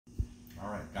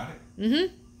right, got it?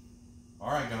 Mm-hmm.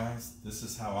 All right, guys, this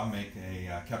is how I make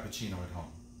a cappuccino at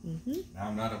home. Mm-hmm.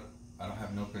 Now I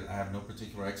have no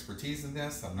particular expertise in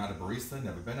this. I'm not a barista,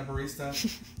 never been a barista.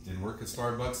 Didn't work at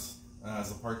Starbucks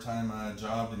as a part-time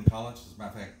job in college. As a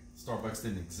matter of fact, Starbucks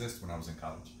didn't exist when I was in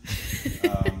college.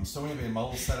 So anyway, my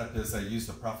little setup is I used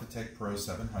a Profitec Pro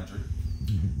 700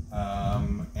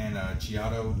 and a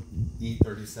Ceado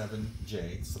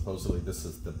E37J. Supposedly this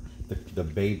is the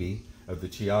baby of the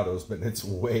Ceados, but it's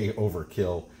way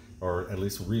overkill, or at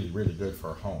least really, really good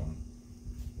for home.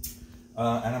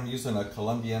 And I'm using a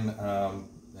Colombian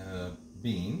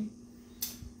bean.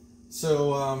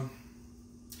 So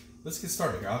let's get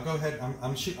started. I'll go ahead.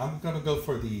 I'm going to go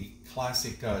for the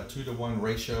classic 2-to-1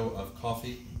 ratio of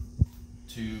coffee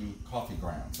to coffee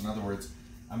grounds. In other words,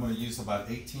 I'm going to use about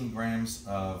 18 grams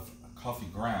of coffee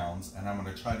grounds, and I'm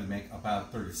going to try to make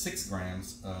about 36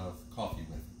 grams of coffee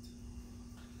with it.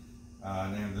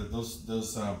 And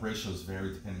those ratios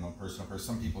vary depending on person.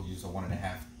 Some people use a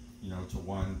 1.5, to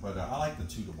 1, but I like the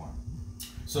 2-to-1.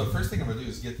 So the first thing I'm going to do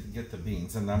is get the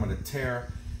beans, and I'm going to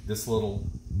tear this little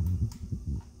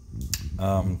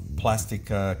plastic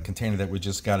container that we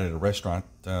just got at a restaurant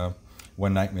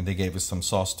one night when they gave us some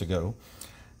sauce to go.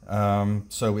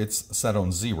 So it's set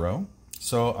on 0.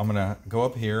 So I'm going to go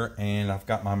up here, and I've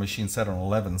got my machine set on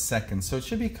 11 seconds, so it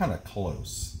should be kind of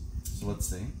close. So let's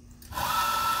see.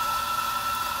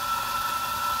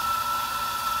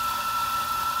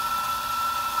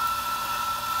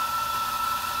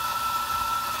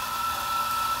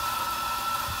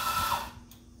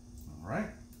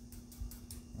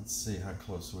 Let's see how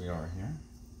close we are here.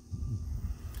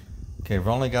 Okay, we've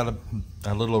only got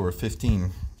a little over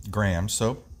 15 grams,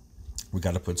 so we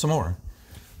got to put some more.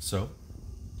 So,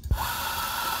 all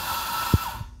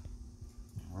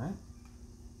right.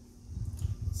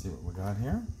 Let's see what we got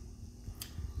here.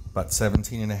 About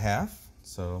 17.5.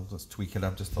 So let's tweak it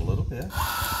up just a little bit.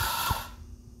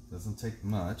 Doesn't take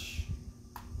much.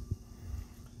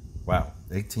 Wow,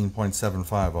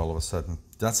 18.75 all of a sudden.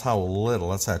 That's how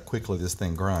quickly this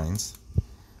thing grinds.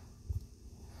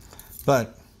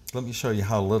 But let me show you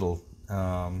how little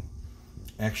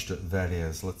extra that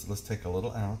is. Let's take a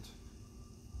little out.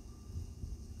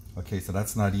 Okay, so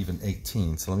that's not even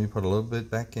 18. So let me put a little bit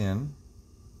back in.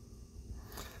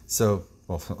 So,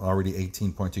 well, already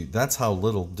 18.2. That's how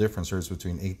little difference there is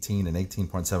between 18 and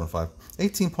 18.75.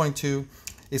 18.2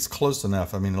 is close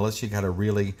enough. I mean, unless you got a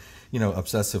really,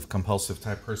 obsessive compulsive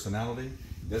type personality.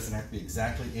 It doesn't have to be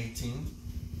exactly 18.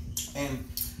 And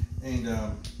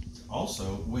also,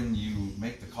 when you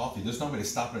make the coffee, there's no way to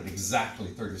stop it at exactly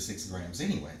 36 grams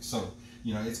anyway. So,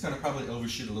 it's going to probably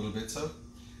overshoot a little bit. So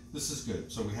this is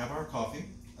good. So we have our coffee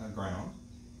ground.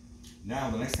 Now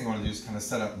the next thing I want to do is kind of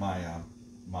set up my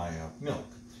milk.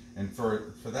 And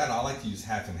for that, I like to use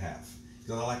half and half,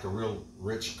 because I like a real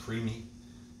rich, creamy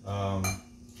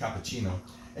cappuccino.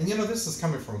 And this is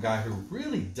coming from a guy who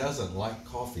really doesn't like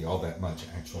coffee all that much,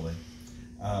 actually.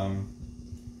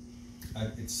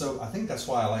 So I think that's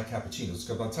why I like cappuccinos,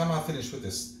 because by the time I finish with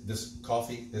this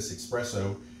coffee, this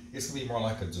espresso, it's gonna be more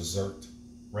like a dessert,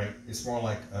 right? It's more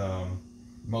like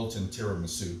molten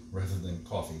tiramisu rather than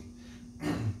coffee. I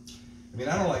mean,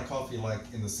 I don't like coffee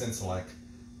in the sense of like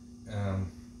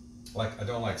I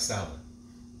don't like salad,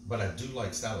 but I do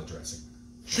like salad dressing.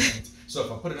 Right? So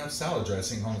if I put enough salad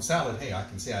dressing on the salad, hey, I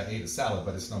can say I ate a salad,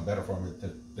 but it's no better for me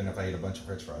than if I ate a bunch of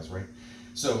French fries, right?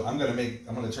 So I'm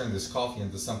gonna turn this coffee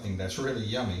into something that's really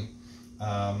yummy.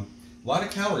 A lot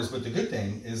of calories, but the good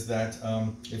thing is that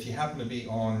if you happen to be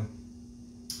on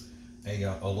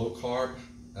a low carb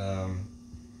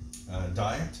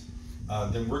diet,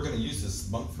 then we're going to use this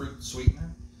monk fruit sweetener,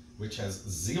 which has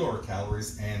 0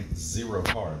 calories and 0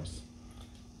 carbs.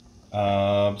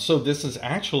 So this is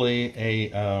actually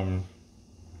a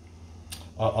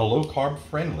low carb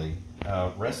friendly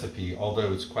recipe,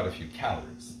 although it's quite a few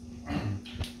calories.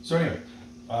 So anyway,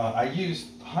 I used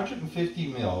 150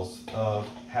 mils of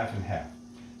half and half.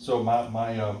 So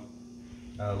my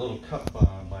little cup,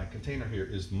 my container here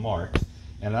is marked.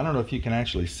 And I don't know if you can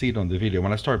actually see it on the video.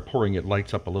 When I start pouring, it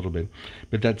lights up a little bit.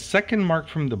 But that second mark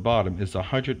from the bottom is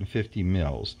 150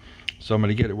 mils. So I'm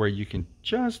going to get it where you can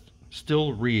just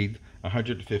still read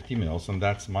 150 mils. And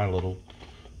that's my little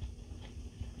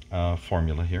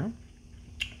formula here.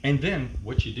 And then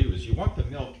what you do is you want the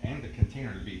milk and the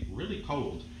container to be really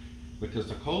cold, because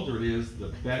the colder it is, the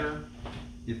better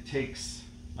it takes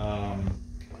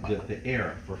the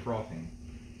air for frothing.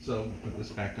 So put this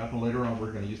back up, and later on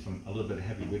we're going to use a little bit of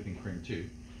heavy whipping cream too.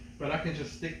 But I can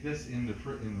just stick this in the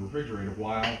refrigerator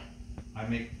while I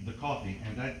make the coffee,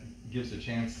 and that gives a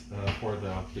chance for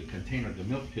the container, the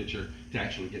milk pitcher, to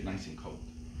actually get nice and cold.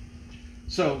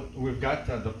 So we've got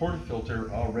the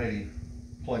portafilter already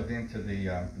plugged into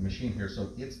the machine here, so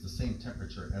it's the same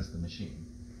temperature as the machine.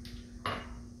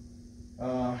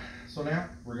 So now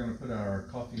we're going to put our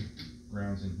coffee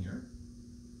grounds in here,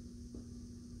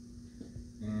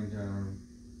 and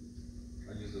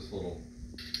I use this little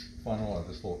funnel or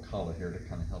this little collar here to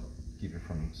kind of help keep it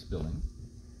from spilling.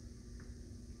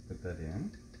 Put that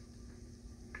in.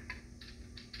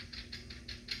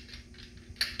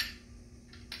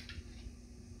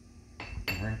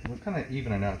 We'll kind of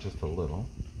even it out just a little,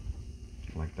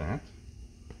 like that.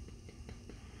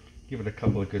 Give it a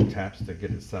couple of good taps to get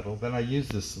it settled. Then I use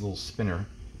this little spinner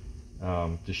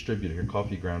distributor here,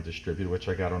 coffee ground distributor, which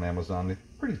I got on Amazon. It's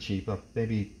pretty cheap,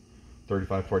 maybe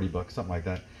 35, 40 bucks, something like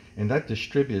that. And that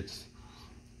distributes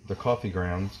the coffee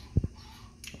grounds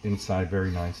inside very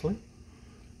nicely,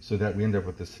 so that we end up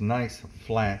with this nice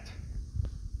flat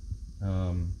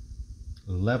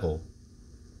level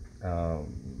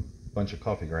bunch of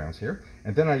coffee grounds here.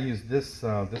 And then I use this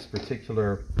this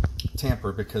particular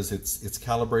tamper because it's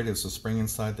calibrated. It's a spring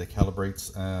inside that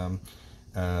calibrates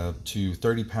to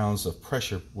 30 pounds of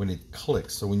pressure when it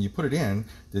clicks. So when you put it in,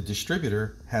 the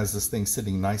distributor has this thing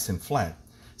sitting nice and flat,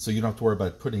 so you don't have to worry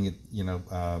about putting it, you know,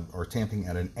 or tamping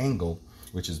at an angle,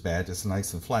 which is bad. It's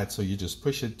nice and flat, so you just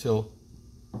push it till,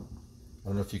 I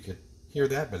don't know if you could hear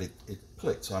that, but it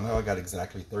clicked. So I know I got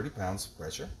exactly 30 pounds of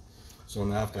pressure. So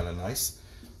now I've got a nice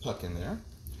puck in there,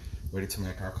 ready to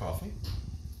make our coffee.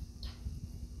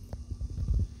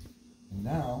 And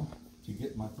now, to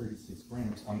get my 36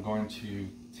 grams, I'm going to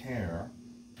tare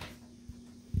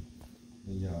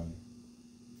the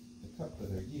cup that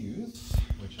I used,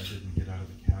 which I didn't get out of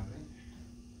the cabinet.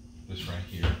 This right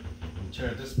here. We'll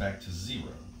tear this back to 0.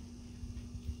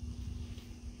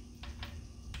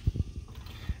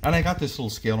 And I got this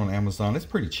little scale on Amazon. It's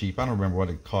pretty cheap. I don't remember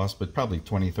what it cost, but probably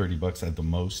 20, 30 bucks at the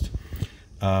most.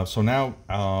 So now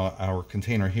our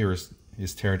container here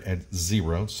is tared at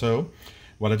 0. So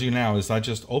what I do now is I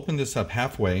just open this up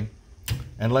halfway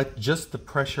and let just the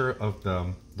pressure of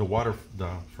the water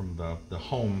from the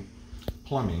home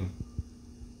plumbing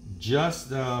just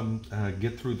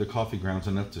get through the coffee grounds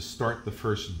enough to start the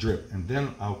first drip, and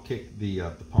then I'll kick the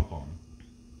pump on.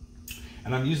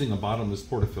 And I'm using a bottomless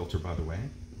portafilter, by the way.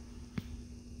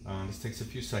 This takes a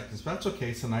few seconds, but that's okay.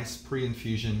 It's a nice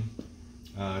pre-infusion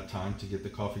time to get the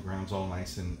coffee grounds all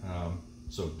nice, and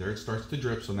so there it starts to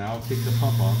drip. So now I'll kick the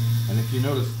pump on, and if you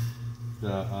notice,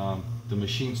 the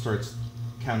machine starts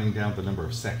counting down the number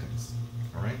of seconds.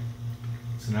 All right.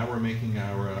 So now we're making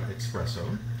our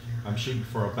espresso. I'm shooting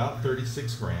for about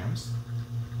 36 grams,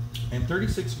 and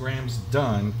 36 grams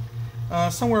done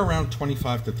somewhere around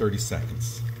 25 to 30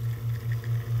 seconds.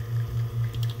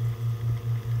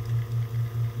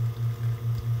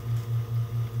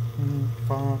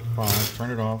 Turn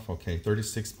it off. Okay,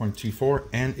 36.24,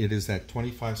 and it is at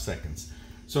 25 seconds.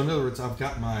 So in other words, I've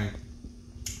got my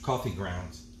coffee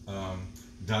grounds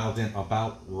dialed in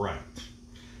about right.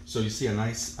 So you see a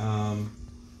nice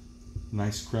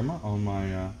nice crema on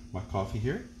my my coffee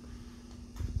here.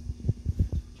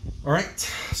 All right,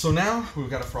 so now we've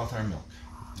got to froth our milk.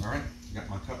 All right, got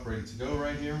my cup ready to go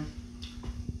right here.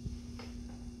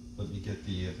 Let me get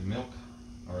the milk,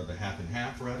 or the half and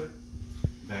half rather,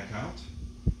 back out.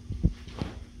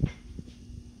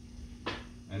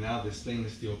 And now this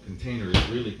stainless steel container is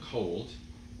really cold,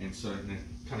 and so it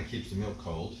kind of keeps the milk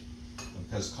cold.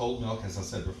 Because cold milk, as I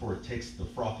said before, it takes the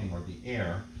frothing or the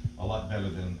air a lot better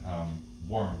than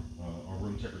warm or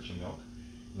room temperature milk.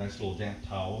 Nice little damp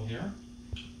towel here.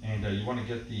 And you want to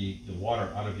get the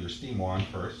water out of your steam wand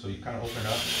first. So you kind of open it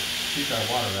up, shoot that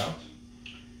water out.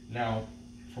 Now,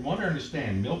 from what I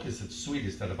understand, milk is its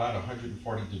sweetest at about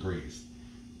 140 degrees.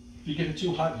 If you get it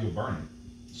too hot, you'll burn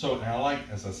it. So, and I like,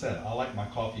 as I said, I like my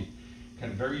coffee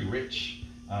kind of very rich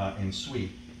and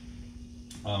sweet.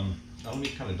 Let me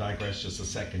kind of digress just a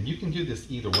second. You can do this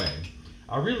either way.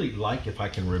 I really like, if I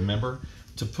can remember,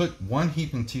 to put 1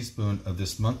 heaping teaspoon of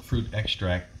this monk fruit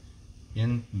extract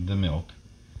in the milk.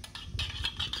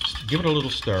 Just give it a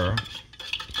little stir.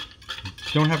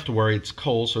 You don't have to worry, it's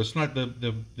cold, so it's not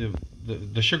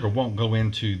the sugar won't go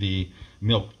into the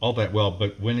milk all that well,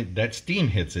 but when that steam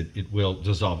hits it, it will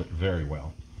dissolve it very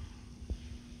well.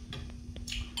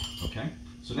 Okay.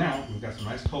 So now we've got some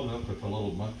nice cold milk with a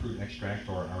little monk fruit extract,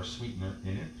 or our sweetener,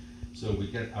 in it. So we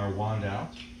get our wand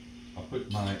out. I'll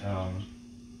put my,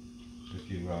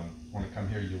 if you want to come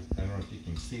here, I don't know if you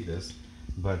can see this,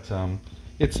 but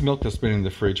it's milk that's been in the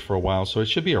fridge for a while, so it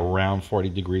should be around 40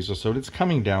 degrees or so. It's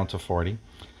coming down to 40.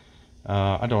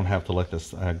 I don't have to let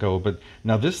this go, but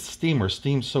now this steamer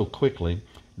steams so quickly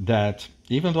that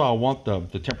even though I want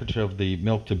the temperature of the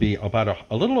milk to be about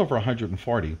a little over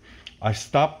 140, I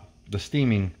stop the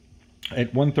steaming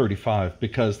at 135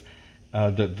 because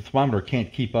the thermometer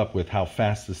can't keep up with how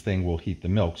fast this thing will heat the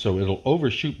milk. So it'll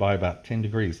overshoot by about 10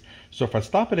 degrees. So if I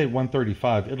stop it at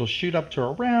 135, it'll shoot up to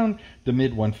around the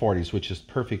mid 140s, which is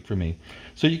perfect for me.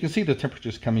 So you can see the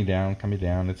temperature's coming down.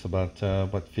 It's about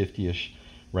 50-ish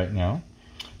right now.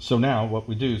 So now what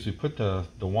we do is we put the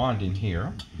wand in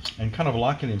here and kind of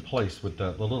lock it in place with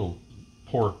the little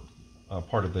pour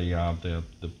part of the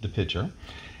pitcher.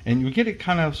 And you get it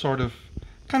kind of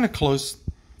close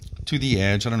to the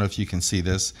edge. I don't know if you can see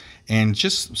this, and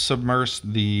just submerge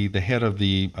the head of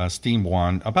the steam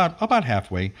wand about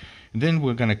halfway, and then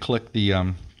we're going to click the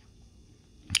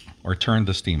or turn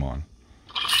the steam on.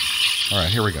 All right,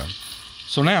 here we go.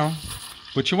 So now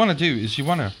what you want to do is you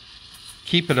want to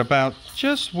keep it about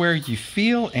just where you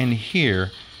feel and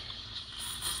hear.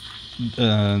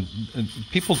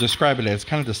 People describe it as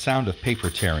kind of the sound of paper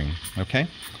tearing. Okay,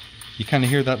 you kind of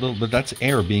hear that little, but that's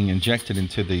air being injected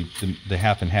into the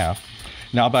half and half.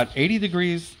 Now about 80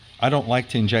 degrees, I don't like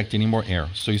to inject any more air.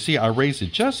 So you see, I raise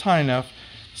it just high enough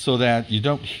so that you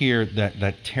don't hear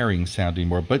that tearing sound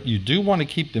anymore, but you do want to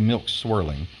keep the milk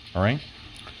swirling, all right?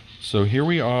 So here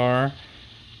we are,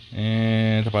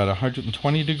 and about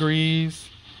 120 degrees,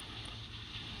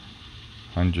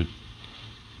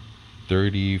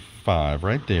 135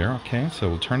 right there, okay? So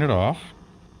we'll turn it off.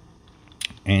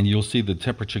 And you'll see the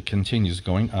temperature continues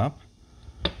going up.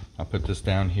 I'll put this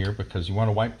down here because you want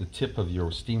to wipe the tip of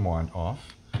your steam wand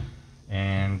off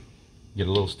and get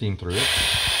a little steam through it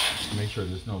to make sure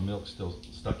there's no milk still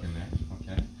stuck in there.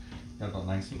 Okay, got it all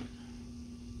nice and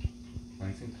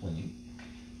clean.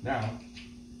 Now,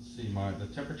 see, the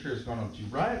temperature has gone up to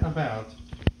right about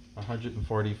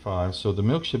 145, so the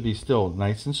milk should be still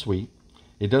nice and sweet.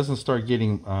 It doesn't start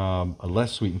getting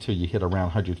less sweet until you hit around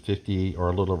 150 or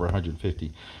a little over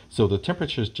 150. So the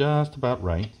temperature is just about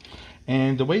right.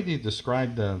 And the way they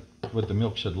describe what the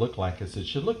milk should look like is it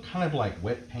should look kind of like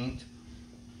wet paint.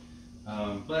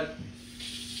 But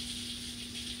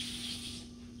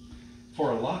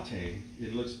for a latte,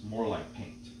 it looks more like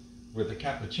paint. With a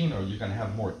cappuccino, you're going to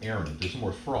have more air in it. There's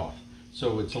more froth.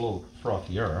 So it's a little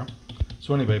frothier.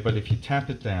 So anyway, but if you tap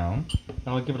it down, and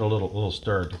I'll give it a little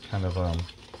stir to kind of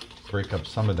break up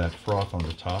some of that froth on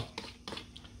the top.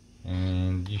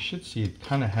 And you should see it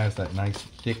kind of has that nice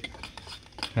thick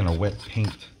kind of wet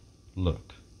paint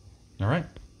look. All right,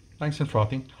 nice and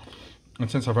frothy. And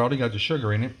since I've already got the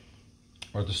sugar in it,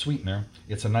 or the sweetener,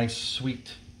 it's a nice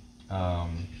sweet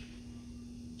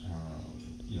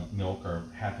milk, or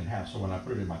half and half. So when I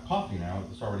put it in my coffee now,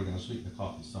 it's already going to sweeten the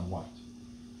coffee somewhat.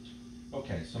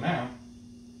 Okay, so now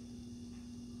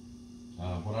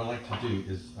what I like to do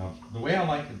is, the way I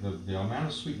like it, the amount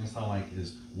of sweetness I like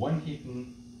is 1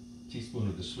 heaping teaspoon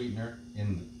of the sweetener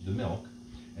in the milk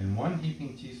and 1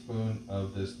 heaping teaspoon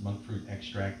of this monk fruit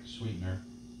extract sweetener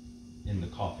in the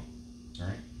coffee. All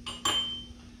right.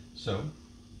 So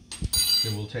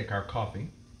then we'll take our coffee,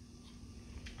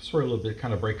 swirl a little bit,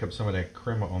 kind of break up some of that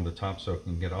crema on the top so it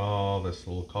can get all this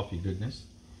little coffee goodness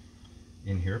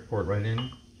in here. Pour it right in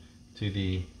to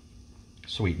the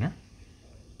sweetener.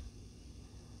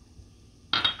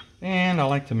 And I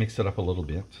like to mix it up a little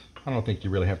bit. I don't think you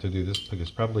really have to do this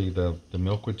because probably the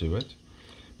milk would do it.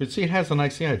 But see, it has a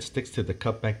nice, it sticks to the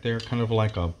cup back there, kind of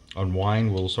like a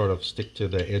wine will sort of stick to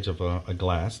the edge of a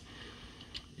glass.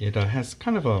 It has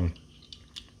kind of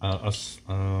a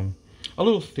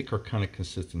little thicker kind of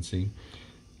consistency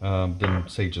than,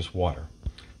 say, just water.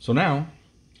 So now,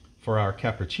 for our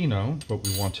cappuccino, what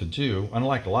we want to do,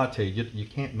 unlike a latte, you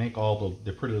can't make all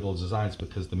the pretty little designs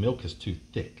because the milk is too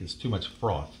thick. It's too much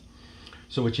froth.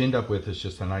 So what you end up with is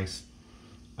just a nice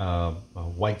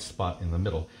white spot in the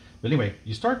middle. But anyway,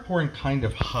 you start pouring kind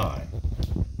of high,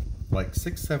 like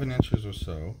 6-7 inches or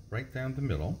so, right down the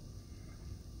middle,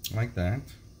 like that.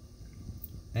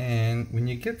 And when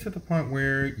you get to the point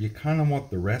where you kind of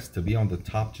want the rest to be on the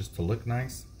top just to look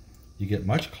nice, you get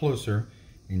much closer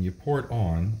and you pour it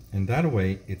on, and that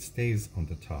way it stays on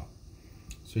the top.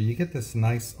 So you get this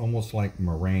nice, almost like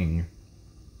meringue.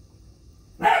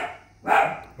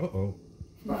 Uh-oh.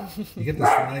 You get this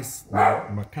nice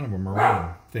kind of a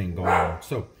meringue thing going on.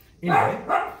 So anyway,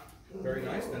 very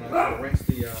nice. Then I'm going to rinse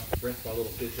my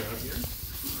little pitcher out here.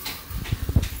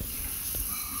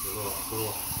 A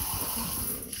little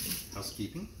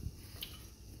housekeeping.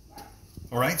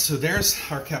 All right, so there's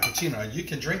our cappuccino. You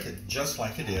can drink it just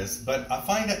like it is, but I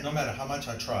find that no matter how much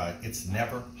I try, it's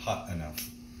never hot enough.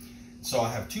 So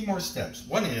I have 2 more steps.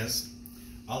 One is,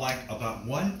 I like about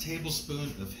 1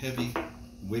 tablespoon of heavy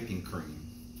whipping cream.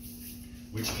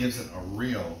 which gives it a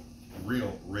real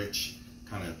rich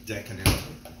kind of decadent,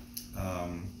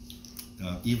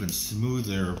 even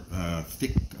smoother,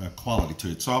 thick quality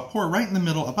to it. So I'll pour right in the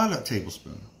middle, about a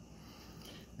tablespoon.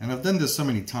 And I've done this so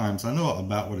many times, I know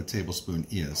about what a tablespoon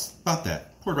is. About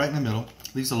that. Pour it right in the middle,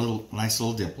 leaves a nice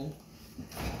little dimple.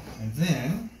 And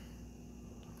then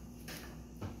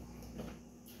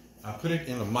I'll put it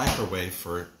in the microwave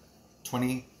for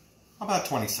about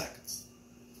 20 seconds.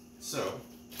 So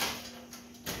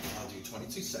I'll do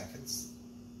 22 seconds,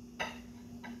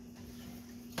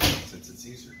 since it's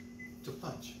easier to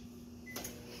punch.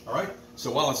 All right,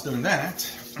 so while it's doing that,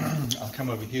 I'll come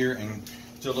over here and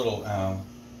do a little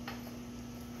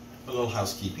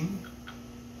housekeeping.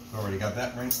 Already got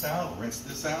that rinsed out. I'll rinse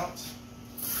this out.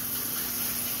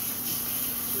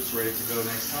 So it's ready to go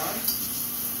next time.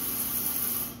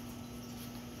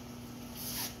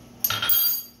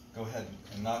 Go ahead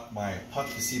and knock my puck.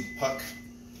 You see the puck?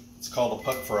 It's called a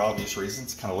puck for obvious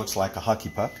reasons. It kind of looks like a hockey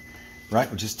puck, right?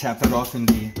 We'll just tap that off in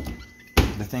the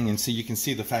thing, and see, you can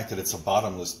see the fact that it's a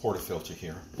bottomless portafilter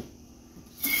here.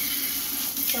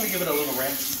 Gonna give it a little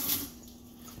rinse.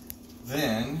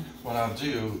 Then what I'll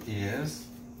do is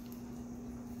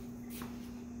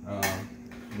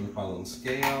move my little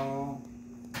scale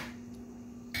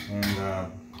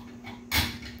and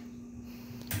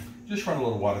just run a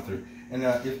little water through. And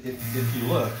if you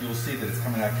look, you'll see that it's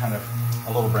coming out kind of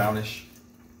a little brownish.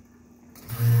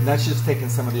 And that's just taking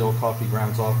some of the old coffee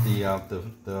grounds off out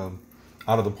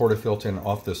of the portafilter and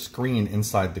off the screen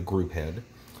inside the group head.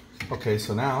 Okay,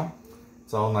 so now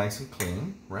it's all nice and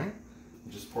clean, right?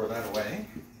 Just pour that away.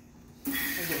 And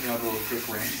give another little quick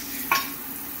rinse.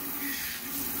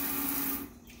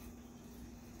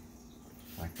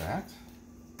 Like that.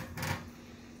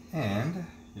 And,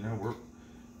 you know,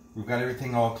 we've got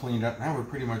everything all cleaned up. Now we're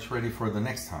pretty much ready for the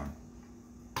next time.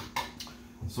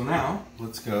 So now,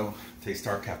 let's go taste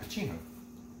our cappuccino.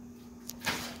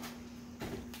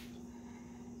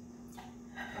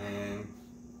 And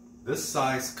this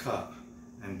size cup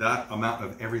and that amount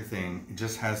of everything, it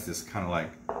just has this kind of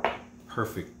like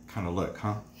perfect kind of look,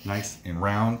 huh? Nice and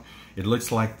round. It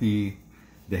looks like the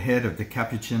head of the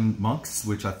Capuchin monks,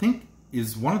 which I think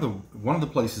is one of the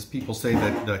places people say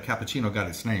that the cappuccino got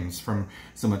its name. It's from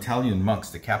some Italian monks,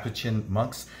 the Capuchin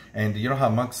monks. And you know how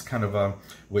monks kind of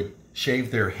would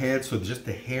shave their head so just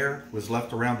the hair was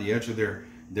left around the edge of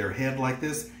their head like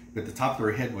this, but the top of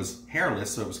their head was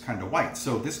hairless, so it was kind of white.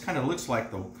 So this kind of looks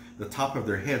like the top of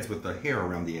their heads with the hair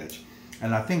around the edge.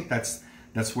 And I think that's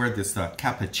where this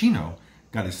cappuccino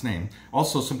got its name.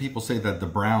 Also, some people say that the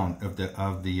brown of the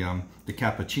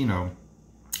cappuccino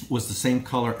was the same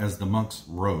color as the monks'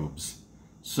 robes.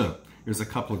 So there's a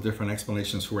couple of different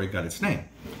explanations for where it got its name.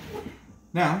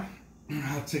 Now,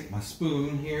 I'll take my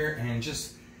spoon here and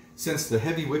just, since the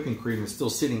heavy whipping cream is still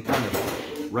sitting kind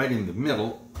of right in the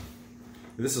middle,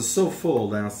 this is so full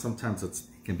now sometimes it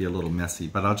can be a little messy,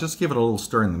 but I'll just give it a little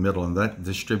stir in the middle and that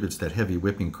distributes that heavy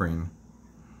whipping cream.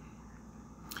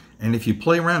 And if you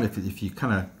play around, if you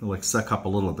kind of like suck up a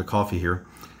little of the coffee here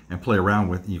and play around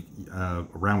with you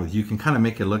can kind of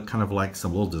make it look kind of like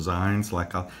some little designs.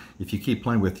 Like if you keep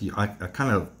playing with I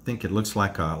kind of think it looks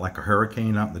like a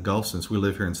hurricane out in the Gulf, since we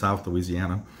live here in South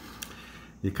Louisiana.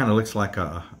 It kind of looks like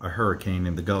a hurricane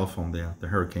in the Gulf on the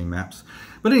hurricane maps.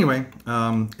 But anyway,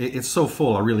 it's so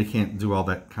full, I really can't do all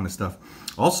that kind of stuff.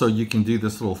 Also, you can do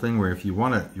this little thing where if you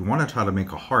want to try to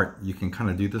make a heart, you can kind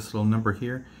of do this little number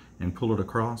here and pull it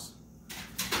across.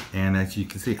 And as you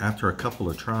can see, after a couple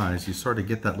of tries, you sort of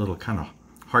get that little kind of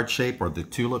heart shape or the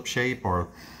tulip shape, or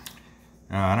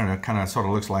I don't know, kind of sort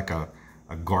of looks like a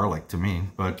garlic to me.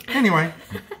 But anyway,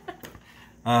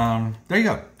 there you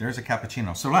go. There's a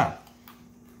cappuccino. So now,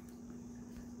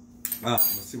 let's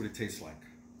see what it tastes like.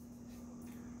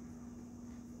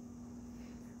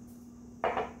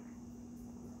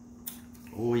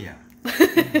 Oh yeah.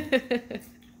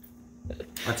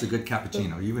 That's a good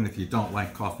cappuccino. Even if you don't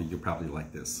like coffee, you'll probably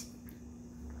like this.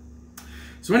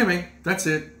 So anyway, that's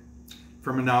it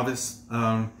from a novice.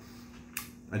 I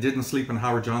didn't sleep on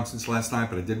Howard Johnson's last night,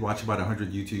 but I did watch about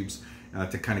 100 YouTubes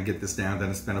to kind of get this down. Then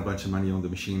I spent a bunch of money on the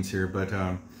machines here, but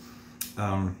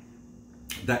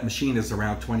that machine is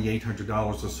around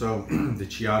 $2,800 or so. The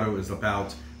Ceado is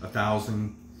about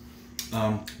 $1,000.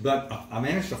 But I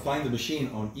managed to find the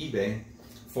machine on eBay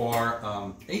for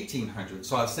 $1,800.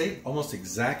 So I saved almost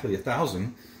exactly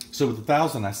 $1,000. So with the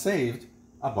 $1,000 I saved,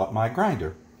 I bought my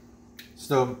grinder.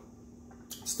 So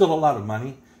still a lot of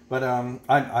money, but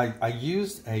I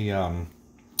used a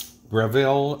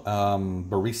Breville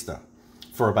Barista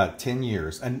for about 10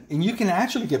 years, and you can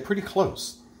actually get pretty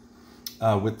close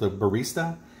with the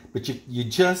Barista, But you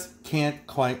just can't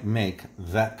quite make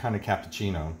that kind of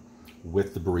cappuccino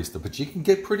with the barista. But you can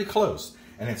get pretty close.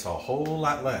 And it's a whole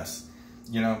lot less.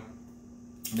 You know,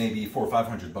 maybe $400 or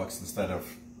 $500 instead of,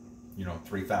 you know,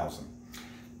 $3,000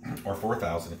 or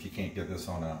 $4,000 if you can't get this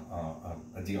on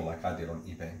a deal like I did on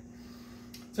eBay.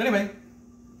 So anyway,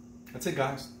 that's it,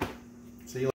 guys.